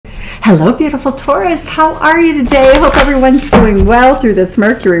Hello, beautiful Taurus. How are you today? I hope everyone's doing well through this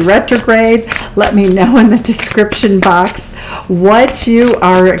Mercury retrograde. Let me know in the description box what you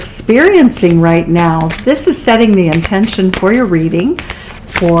are experiencing right now. This is setting the intention for your reading,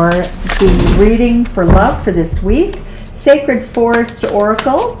 for the reading for love for this week. Sacred Forest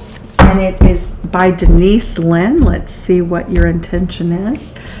Oracle, and it is by Denise Lynn. Let's see what your intention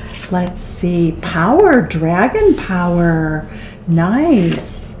is. Let's see. Power, dragon power.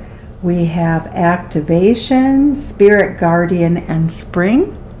 Nice. We have activation, spirit guardian, and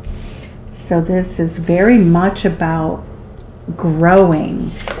spring. So this is very much about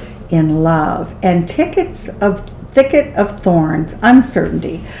growing in love. And thicket of thorns,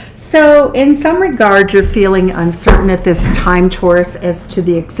 uncertainty. So in some regard, you're feeling uncertain at this time, Taurus, as to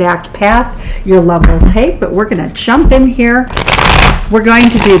the exact path your love will take. But we're going to jump in here. We're going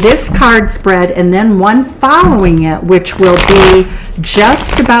to do this card spread and then one following it, which will be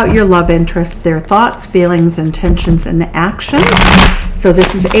just about your love interest, their thoughts, feelings, intentions, and actions. So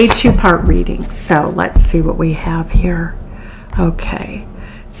this is a two-part reading. So let's see what we have here. Okay,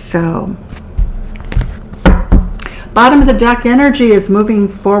 so bottom of the deck energy is moving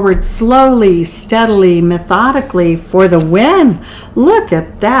forward slowly, steadily, methodically for the win. Look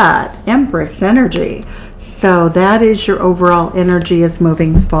at that, Empress energy. So that is your overall energy is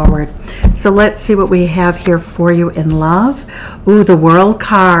moving forward. So let's see what we have here for you in love. Ooh, the World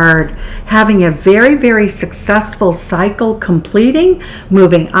card. Having a very, very successful cycle completing,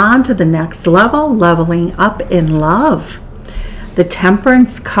 moving on to the next level, leveling up in love. The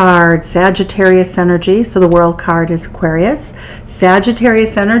Temperance card, Sagittarius energy. So the World card is Aquarius.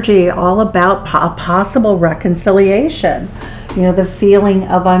 Sagittarius energy, all about possible reconciliation. You know, the feeling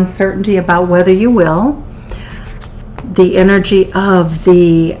of uncertainty about whether you will. The energy of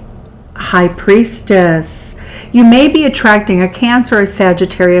the High Priestess. You may be attracting a Cancer, a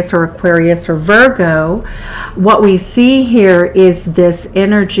Sagittarius, or Aquarius, or Virgo. What we see here is this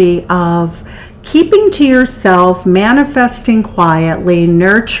energy of keeping to yourself, manifesting quietly,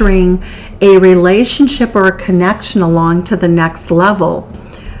 nurturing a relationship or a connection along to the next level.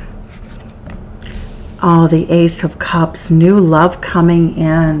 Oh, the Ace of Cups, new love coming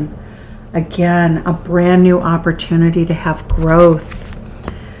in. Again, a brand new opportunity to have growth.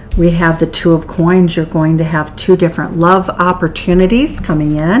 We have the Two of Coins. You're going to have two different love opportunities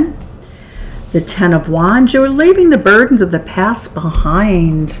coming in. The Ten of Wands. You're leaving the burdens of the past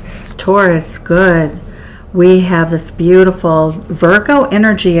behind. Taurus, good. We have this beautiful Virgo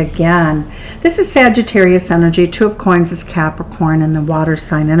energy again. This is Sagittarius energy. Two of Coins is Capricorn and the water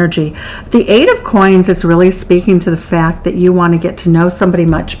sign energy. The Eight of Coins is really speaking to the fact that you want to get to know somebody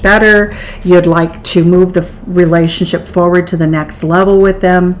much better. You'd like to move the relationship forward to the next level with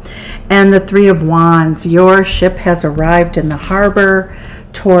them. And the Three of Wands. Your ship has arrived in the harbor,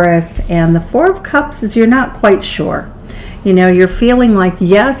 Taurus. And the Four of Cups is you're not quite sure. You know, you're feeling like,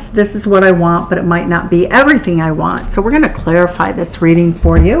 yes, this is what I want, but it might not be everything I want. So we're going to clarify this reading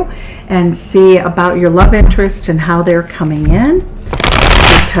for you and see about your love interest and how they're coming in,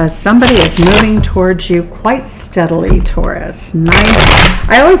 because somebody is moving towards you quite steadily, Taurus. Nice.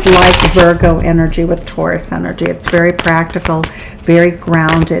 I always like Virgo energy with Taurus energy. It's very practical, very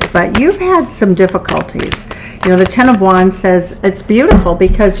grounded, but you've had some difficulties. You know, the Ten of Wands says it's beautiful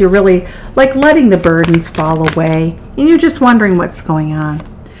because you're really like letting the burdens fall away and you're just wondering what's going on.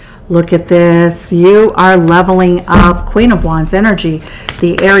 Look at this. You are leveling up. Queen of Wands energy.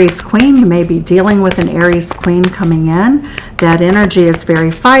 The Aries Queen. You may be dealing with an Aries Queen coming in. That energy is very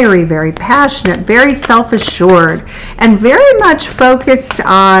fiery, very passionate, very self-assured, and very much focused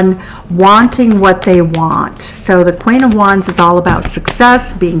on wanting what they want. So the Queen of Wands is all about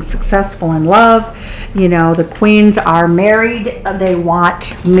success, being successful in love. You know, the queens are married. They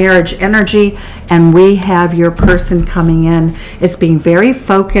want marriage energy. And we have your person coming in as being very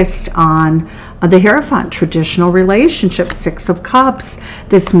focused on the Hierophant, traditional relationship, Six of Cups.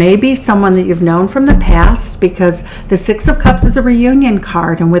 This may be someone that you've known from the past, because the Six of Cups is a reunion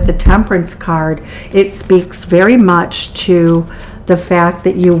card, and with the Temperance card, it speaks very much to the fact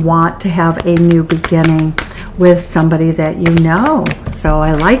that you want to have a new beginning with somebody that you know. So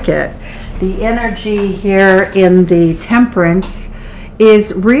I like it. The energy here in the Temperance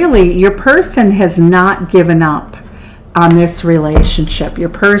is really your person has not given up on this relationship. Your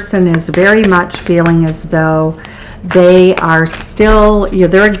person is very much feeling as though They are still,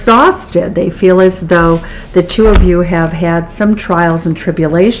 they're exhausted. They feel as though the two of you have had some trials and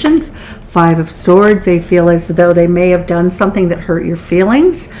tribulations. Five of Swords, they feel as though they may have done something that hurt your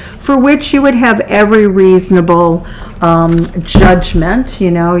feelings, for which you would have every reasonable judgment.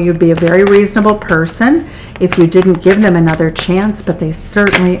 You'd be a very reasonable person if you didn't give them another chance, but they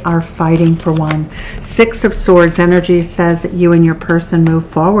certainly are fighting for one. Six of Swords energy says that you and your person move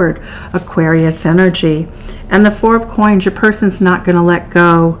forward. Aquarius energy. And the Four of Coins, your person's not going to let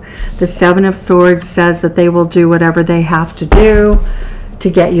go. The Seven of Swords says that they will do whatever they have to do to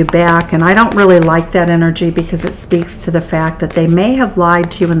get you back. And I don't really like that energy, because it speaks to the fact that they may have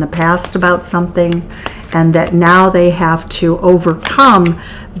lied to you in the past about something, and that now they have to overcome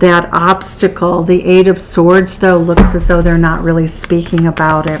that obstacle. The Eight of Swords, though, looks as though they're not really speaking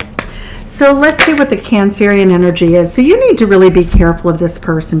about it. So let's see what the Cancerian energy is. So you need to really be careful of this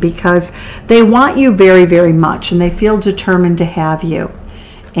person, because they want you very, very much, and they feel determined to have you.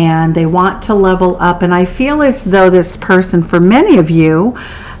 And they want to level up. And I feel as though this person, for many of you,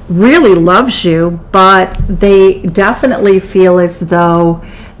 really loves you, but they definitely feel as though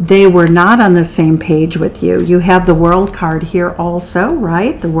they were not on the same page with you. You have the World card here also,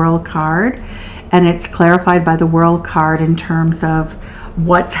 right? The World card. And it's clarified by the World card in terms of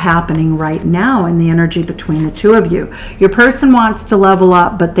what's happening right now in the energy between the two of you. Your person wants to level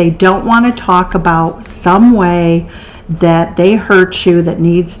up, but they don't want to talk about some way that they hurt you that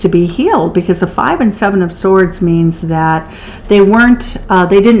needs to be healed, because the Five and Seven of Swords means that they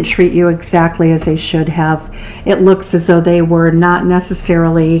didn't treat you exactly as they should have. It looks as though they were not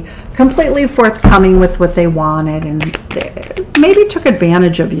necessarily completely forthcoming with what they wanted, and they maybe took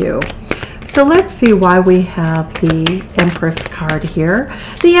advantage of you. So let's see why we have the Empress card here.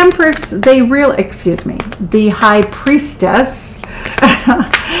 The Empress, the High Priestess.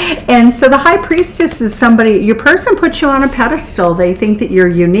 And so the High Priestess is somebody, your person puts you on a pedestal. They think that you're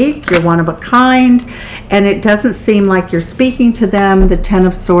unique, you're one of a kind, and it doesn't seem like you're speaking to them. The Ten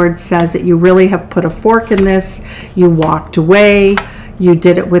of Swords says that you really have put a fork in this. You walked away. You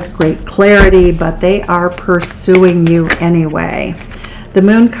did it with great clarity, but they are pursuing you anyway. The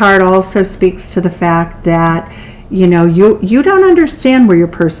Moon card also speaks to the fact that you don't understand where your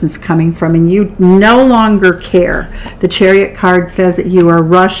person's coming from, and you no longer care. The Chariot card says that you are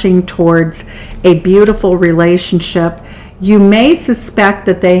rushing towards a beautiful relationship. You may suspect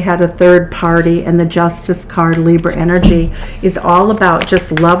that they had a third party, and the Justice card, Libra energy, is all about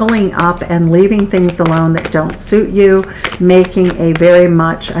just leveling up and leaving things alone that don't suit you, making a very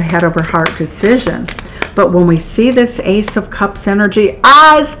much a head over heart decision. But when we see this Ace of Cups energy,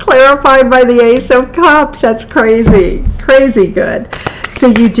 it's clarified by the Ace of Cups. That's crazy, crazy good. So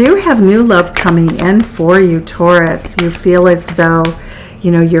you do have new love coming in for you, Taurus. You feel as though,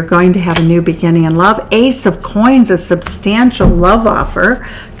 you're going to have a new beginning in love. Ace of Coins, a substantial love offer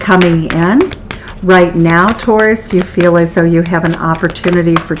coming in. Right now, Taurus, you feel as though you have an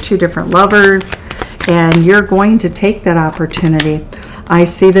opportunity for two different lovers, and you're going to take that opportunity. I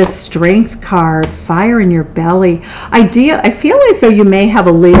see this Strength card, fire in your belly. I feel as though you may have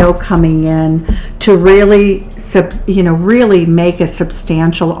a Leo coming in to really, really make a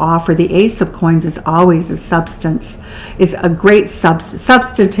substantial offer. The Ace of Coins is always a great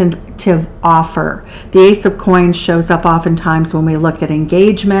substantive offer. The Ace of Coins shows up oftentimes when we look at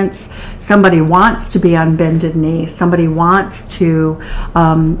engagements. Somebody wants to be on bended knee. Somebody wants to,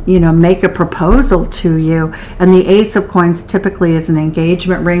 make a proposal to you. And the Ace of Coins typically is an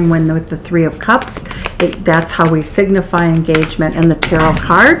engagement ring. When with the Three of Cups, that's how we signify engagement in the tarot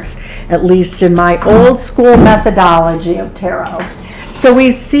cards, at least in my old school methodology of tarot. So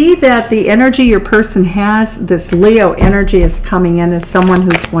we see that the energy your person has, this Leo energy, is coming in as someone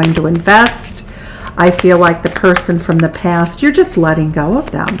who's going to invest. I feel like the person from the past, you're just letting go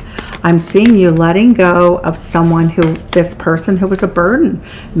of them. I'm seeing you letting go of this person who was a burden.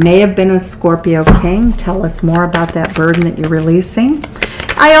 May have been a Scorpio King. Tell us more about that burden that you're releasing.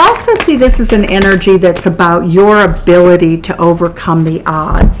 I also see this as an energy that's about your ability to overcome the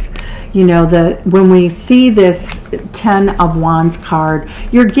odds. When we see this Ten of Wands card,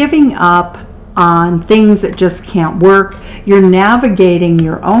 you're giving up on things that just can't work. You're navigating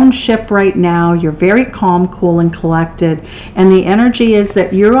your own ship right now. You're very calm, cool, and collected. And the energy is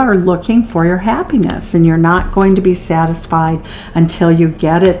that you are looking for your happiness, and you're not going to be satisfied until you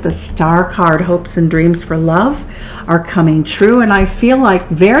get it. The Star card, hopes and dreams for love, are coming true. And I feel like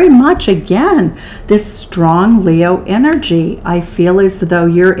very much, again, this strong Leo energy. I feel as though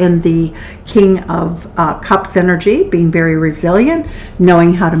you're in the King of Cups energy, being very resilient,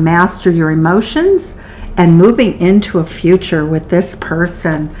 knowing how to master your emotions, and moving into a future with this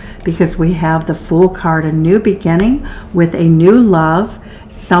person, because we have the Fool card, a new beginning with a new love,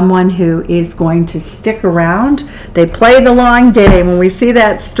 someone who is going to stick around. They play the long game. When we see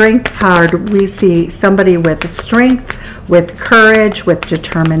that Strength card, we see somebody with strength, with courage, with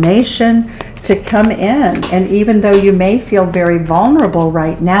determination to come in. And even though you may feel very vulnerable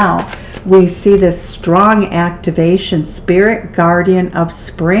right now, we see this strong activation, Spirit Guardian of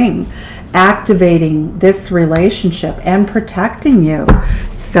Spring, activating this relationship and protecting you.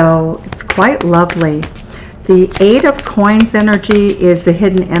 So it's quite lovely. The Eight of Coins energy is the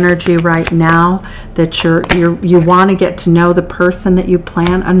hidden energy right now that you want to get to know the person that you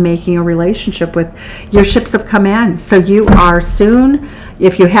plan on making a relationship with. Your ships have come in. So you are soon,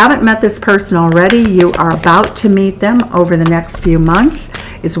 if you haven't met this person already, you are about to meet them over the next few months,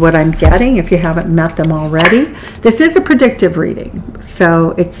 is what I'm getting, if you haven't met them already. This is a predictive reading.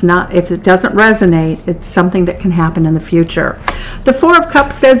 So it's not, if it doesn't resonate, it's something that can happen in the future. The Four of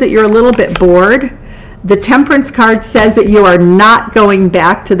Cups says that you're a little bit bored. The Temperance card says that you are not going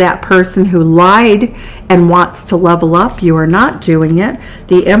back to that person who lied and wants to level up. You are not doing it.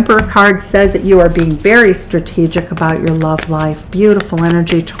 The Emperor card says that you are being very strategic about your love life. Beautiful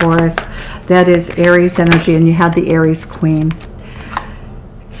energy, Taurus. That is Aries energy, and you had the Aries Queen.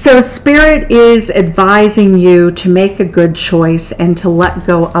 So Spirit is advising you to make a good choice and to let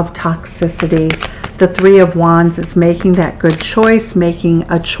go of toxicity. The Three of Wands is making that good choice, making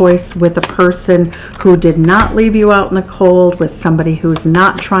a choice with a person who did not leave you out in the cold, with somebody who's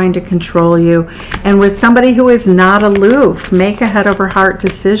not trying to control you, and with somebody who is not aloof. Make a head over heart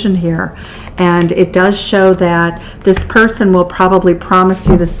decision here. And it does show that this person will probably promise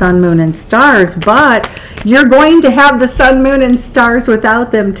you the sun, moon, and stars, but you're going to have the sun, moon, and stars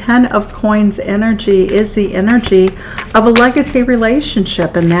without them. 10 of Coins energy is the energy of a legacy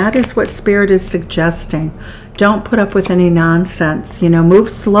relationship, and that is what Spirit is suggesting. Don't put up with any nonsense. You know,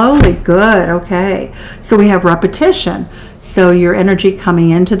 move slowly. Good. Okay. So we have repetition. So your energy coming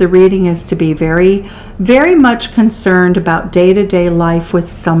into the reading is to be very, very much concerned about day-to-day life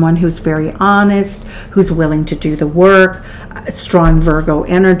with someone who's very honest, who's willing to do the work. Strong Virgo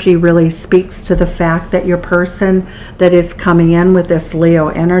energy really speaks to the fact that your person that is coming in with this Leo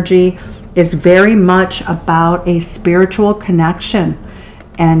energy is very much about a spiritual connection.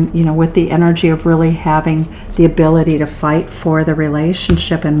 And, you know, with the energy of really having the ability to fight for the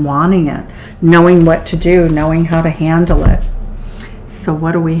relationship and wanting it, knowing what to do, knowing how to handle it. So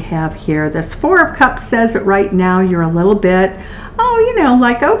what do we have here? This Four of Cups says that right now you're a little bit, oh, you know,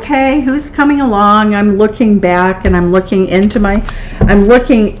 like, okay, who's coming along? I'm looking back and I'm looking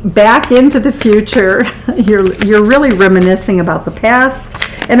back into the future. You're really reminiscing about the past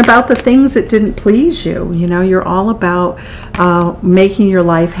and about the things that didn't please you. You know, you're all about making your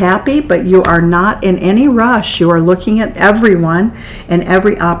life happy, but you are not in any rush. You are looking at everyone and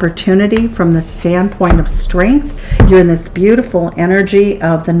every opportunity from the standpoint of strength. You're in this beautiful energy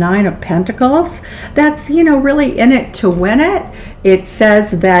of the Nine of Pentacles. That's, you know, really in it to win it. It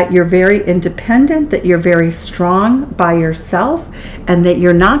says that you're very independent, that you're very strong by yourself, and that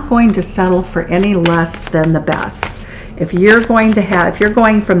you're not going to settle for any less than the best. If you're going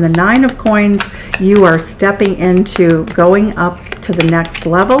from the Nine of Coins, you are stepping into going up to the next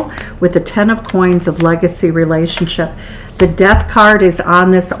level with the 10 of Coins of legacy relationship. The Death card is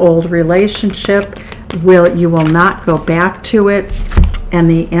on this old relationship. You will not go back to it. And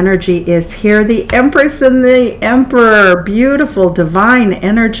the energy is here, the Empress and the Emperor. Beautiful, divine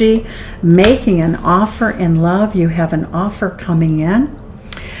energy, making an offer in love. You have an offer coming in.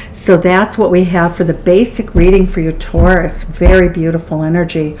 So that's what we have for the basic reading for you, Taurus. Very beautiful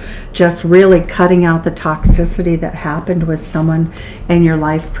energy. Just really cutting out the toxicity that happened with someone in your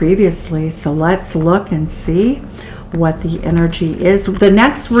life previously. So let's look and see what the energy is. The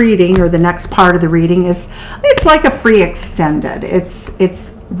next reading, or the next part of the reading, is, it's like a free extended.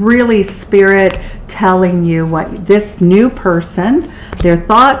 It's really Spirit telling you what this new person, their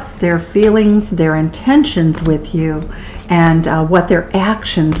thoughts, their feelings, their intentions with you, and what their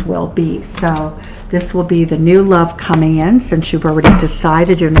actions will be. So this will be the new love coming in, since you've already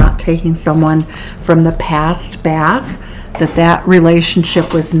decided you're not taking someone from the past back, that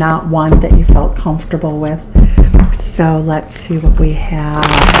relationship was not one that you felt comfortable with. So let's see what we have.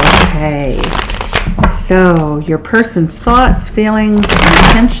 Okay. So your person's thoughts, feelings,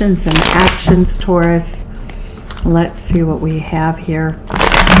 intentions, and actions, Taurus. Let's see what we have here.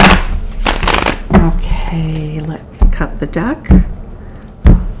 Okay, let's cut the deck.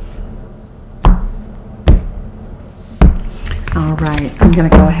 All right, I'm going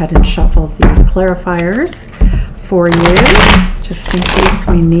to go ahead and shuffle the clarifiers for you, just in case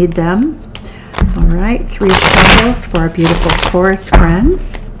we need them. All right, 3 shuffles for our beautiful Taurus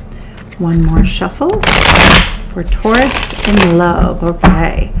friends. 1 more shuffle for Taurus in love.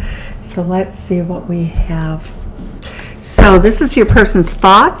 Okay, so let's see what we have. So this is your person's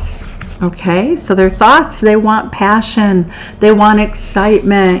thoughts. Okay, so their thoughts, they want passion, they want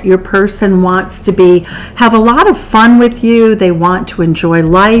excitement. Your person wants to have a lot of fun with you. They want to enjoy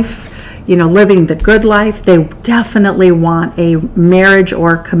life, you know, living the good life. They definitely want a marriage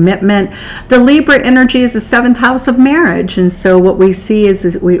or commitment. The Libra energy is the 7th house of marriage. And so what we see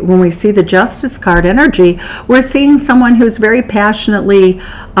is when we see the Justice card energy, we're seeing someone who's very passionately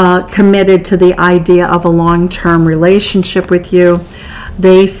committed to the idea of a long-term relationship with you.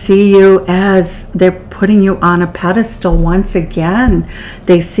 They see you as, they're putting you on a pedestal once again.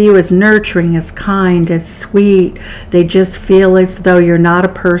 They see you as nurturing, as kind, as sweet. They just feel as though you're not a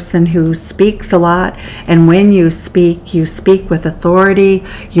person who speaks a lot. And when you speak with authority.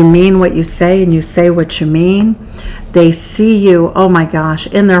 You mean what you say, and you say what you mean. They see you, oh my gosh,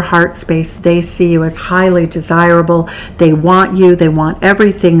 in their heart space, they see you as highly desirable. They want you. They want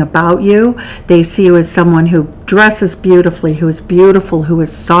everything about you. They see you as someone who dresses beautifully, who is beautiful, who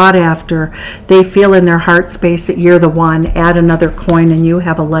is sought after. They feel in their heart space that you're the one. Add another coin and you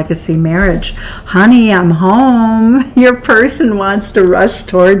have a legacy marriage. Honey, I'm home. Your person wants to rush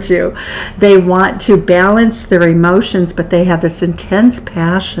towards you. They want to balance their emotions, but they have this intense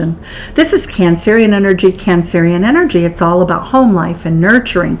passion. This is Cancerian energy, Cancerian energy. It's all about home life and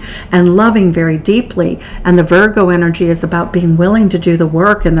nurturing and loving very deeply. And the Virgo energy is about being willing to do the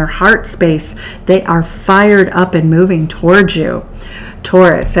work in their heart space. They are fired up and moving towards you.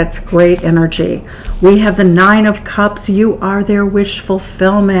 Taurus, that's great energy. We have the 9 of Cups. You are their wish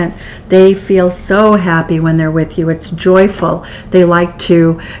fulfillment. They feel so happy when they're with you. It's joyful. They like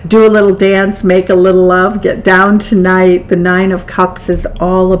to do a little dance, make a little love, get down tonight. The 9 of Cups is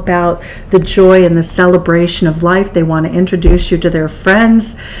all about the joy and the celebration of life. They want to introduce you to their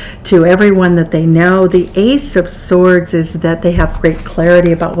friends, to everyone that they know. The Ace of Swords is that they have great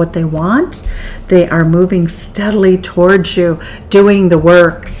clarity about what they want. They are moving steadily towards you, doing the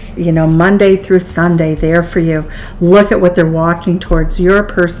works, you know, Monday through Sunday, there for you. Look at what they're walking towards. Your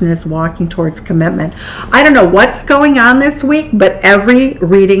person is walking towards commitment. I don't know what's going on this week, but every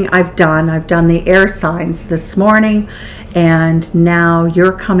reading I've done the air signs this morning, and now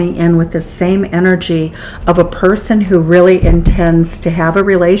you're coming in with the same energy of a person who really intends to have a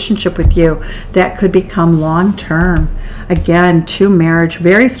relationship with you that could become long-term. Again, 2 marriage,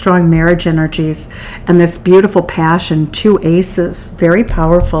 very strong marriage energies, and this beautiful passion, 2 aces, very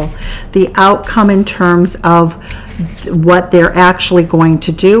powerful. The outcome in terms of what they're actually going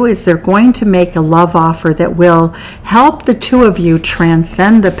to do is they're going to make a love offer that will help the 2 of you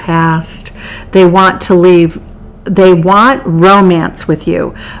transcend the past. They want to leave. They want romance with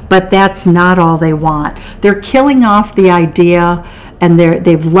you, but that's not all they want. They're killing off the idea, and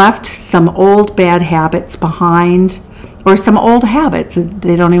they've left some old bad habits behind, or some old habits.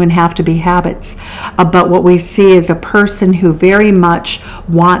 They don't even have to be habits. But what we see is a person who very much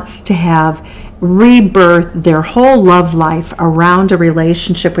wants to have rebirth their whole love life around a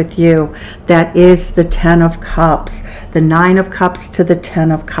relationship with you. That is the 10 of Cups, the 9 of Cups to the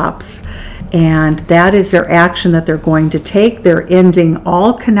 10 of Cups. And that is their action that they're going to take. They're ending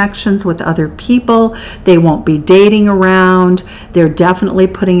all connections with other people. They won't be dating around. They're definitely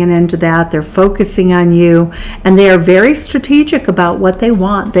putting an end to that. They're focusing on you. And they are very strategic about what they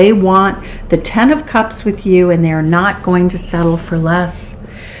want. They want the 10 of Cups with you, and they're not going to settle for less.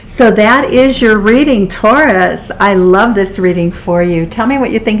 So that is your reading, Taurus. I love this reading for you. Tell me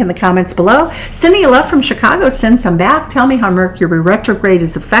what you think in the comments below. Sending you love from Chicago. Send some back. Tell me how Mercury retrograde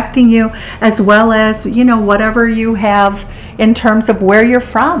is affecting you, as well as, you know, whatever you have in terms of where you're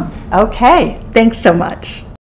from. Okay, thanks so much.